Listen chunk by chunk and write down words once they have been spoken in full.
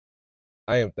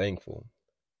I am thankful.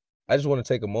 I just want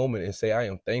to take a moment and say I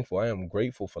am thankful. I am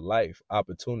grateful for life,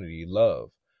 opportunity, love.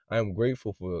 I am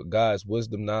grateful for God's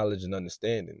wisdom, knowledge, and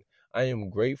understanding. I am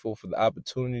grateful for the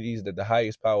opportunities that the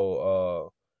highest power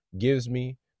gives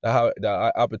me,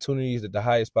 the opportunities that the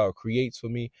highest power creates for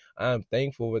me. I am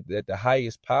thankful that the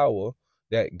highest power,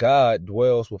 that God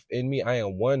dwells within me. I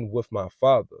am one with my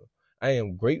Father. I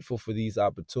am grateful for these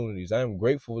opportunities. I am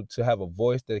grateful to have a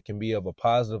voice that can be of a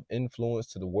positive influence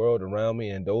to the world around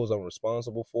me and those I'm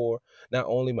responsible for. Not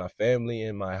only my family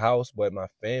and my house, but my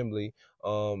family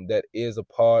that is a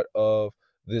part of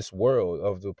this world,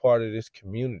 of the part of this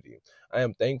community. I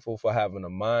am thankful for having a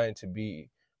mind to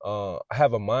be, I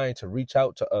have a mind to reach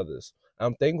out to others.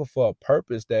 I'm thankful for a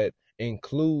purpose that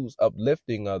includes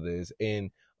uplifting others and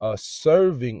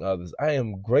serving others. I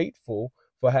am grateful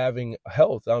for having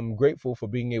health. I'm grateful for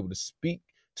being able to speak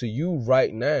to you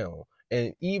right now.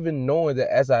 And even knowing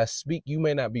that as I speak, you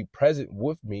may not be present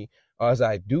with me as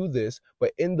I do this,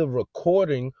 but in the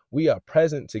recording, we are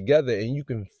present together and you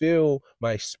can feel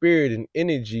my spirit and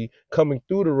energy coming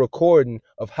through the recording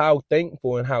of how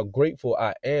thankful and how grateful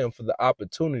I am for the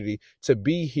opportunity to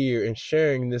be here and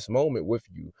sharing this moment with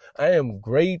you. I am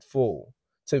grateful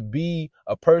to be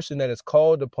a person that is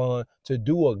called upon to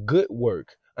do a good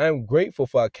work. I am grateful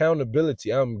for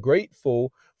accountability. I'm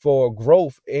grateful for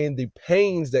growth and the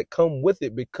pains that come with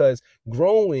it, because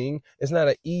growing is not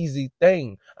an easy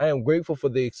thing. I am grateful for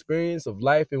the experience of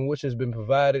life in which has been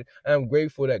provided. I am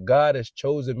grateful that God has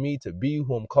chosen me to be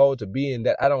who I'm called to be, and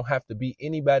that I don't have to be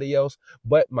anybody else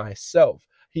but myself.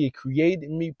 He created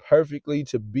me perfectly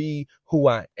to be who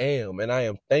I am, and I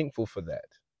am thankful for that.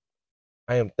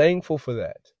 I am thankful for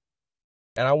that.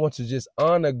 And I want to just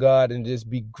honor God and just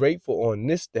be grateful on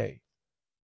this day.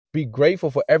 Be grateful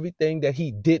for everything that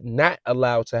He did not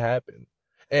allow to happen.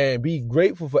 And be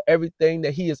grateful for everything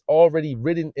that He has already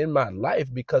written in my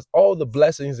life, because all the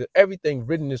blessings and everything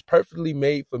written is perfectly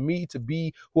made for me to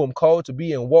be who I'm called to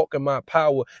be and walk in my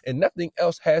power. And nothing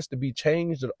else has to be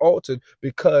changed or altered,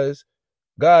 because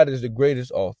God is the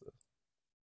greatest author.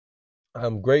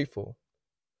 I'm grateful.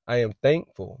 I am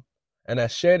thankful. And I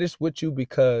share this with you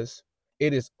because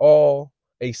it is all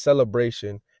a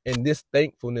celebration. And this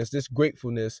thankfulness, this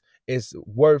gratefulness is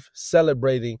worth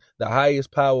celebrating the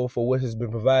highest power for what has been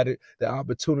provided, the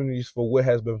opportunities for what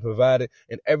has been provided,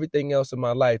 and everything else in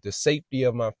my life, the safety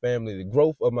of my family, the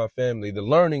growth of my family, the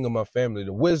learning of my family,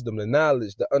 the wisdom, the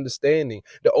knowledge, the understanding,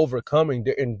 the overcoming,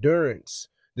 the endurance,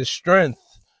 the strength,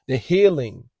 the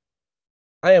healing.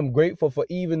 I am grateful for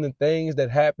even the things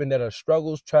that happen that are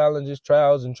struggles, challenges,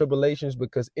 trials, and tribulations,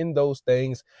 because in those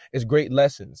things is great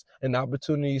lessons and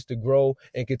opportunities to grow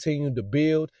and continue to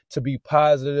build, to be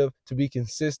positive, to be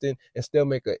consistent, and still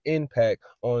make an impact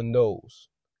on those.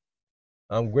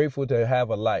 I'm grateful to have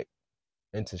a light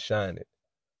and to shine it.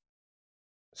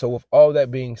 So with all that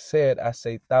being said, I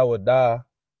say Tawadah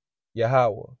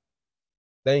Yahweh.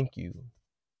 Thank you,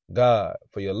 God,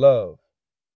 for your love,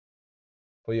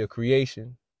 for your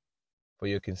creation, for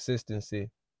your consistency,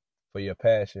 for your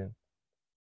passion,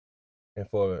 and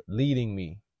for leading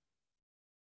me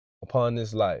upon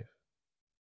this life.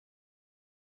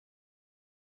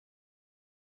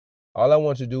 All I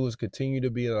want to do is continue to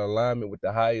be in alignment with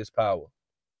the highest power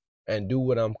and do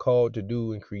what I'm called to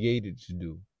do and created to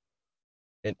do.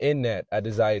 And in that, I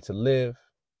desire to live,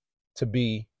 to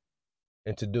be,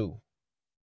 and to do.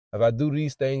 If I do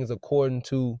these things according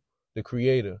to the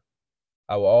Creator,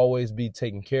 I will always be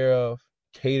taken care of,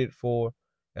 catered for,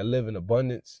 and live in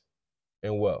abundance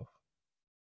and wealth.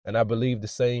 And I believe the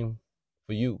same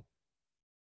for you.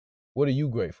 What are you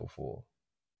grateful for?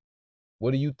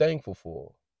 What are you thankful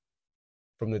for?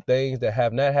 From the things that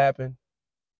have not happened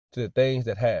to the things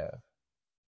that have.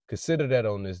 Consider that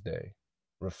on this day.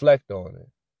 Reflect on it.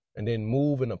 And then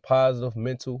move in a positive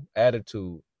mental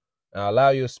attitude. And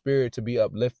allow your spirit to be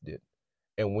uplifted.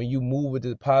 And when you move with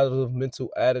a positive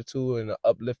mental attitude and an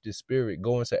uplifted spirit,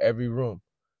 go into every room,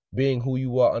 being who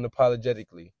you are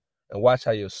unapologetically. And watch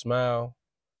how your smile,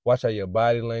 watch how your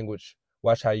body language,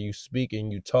 watch how you speak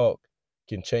and you talk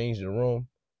can change the room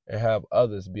and have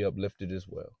others be uplifted as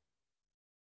well.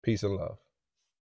 Peace and love.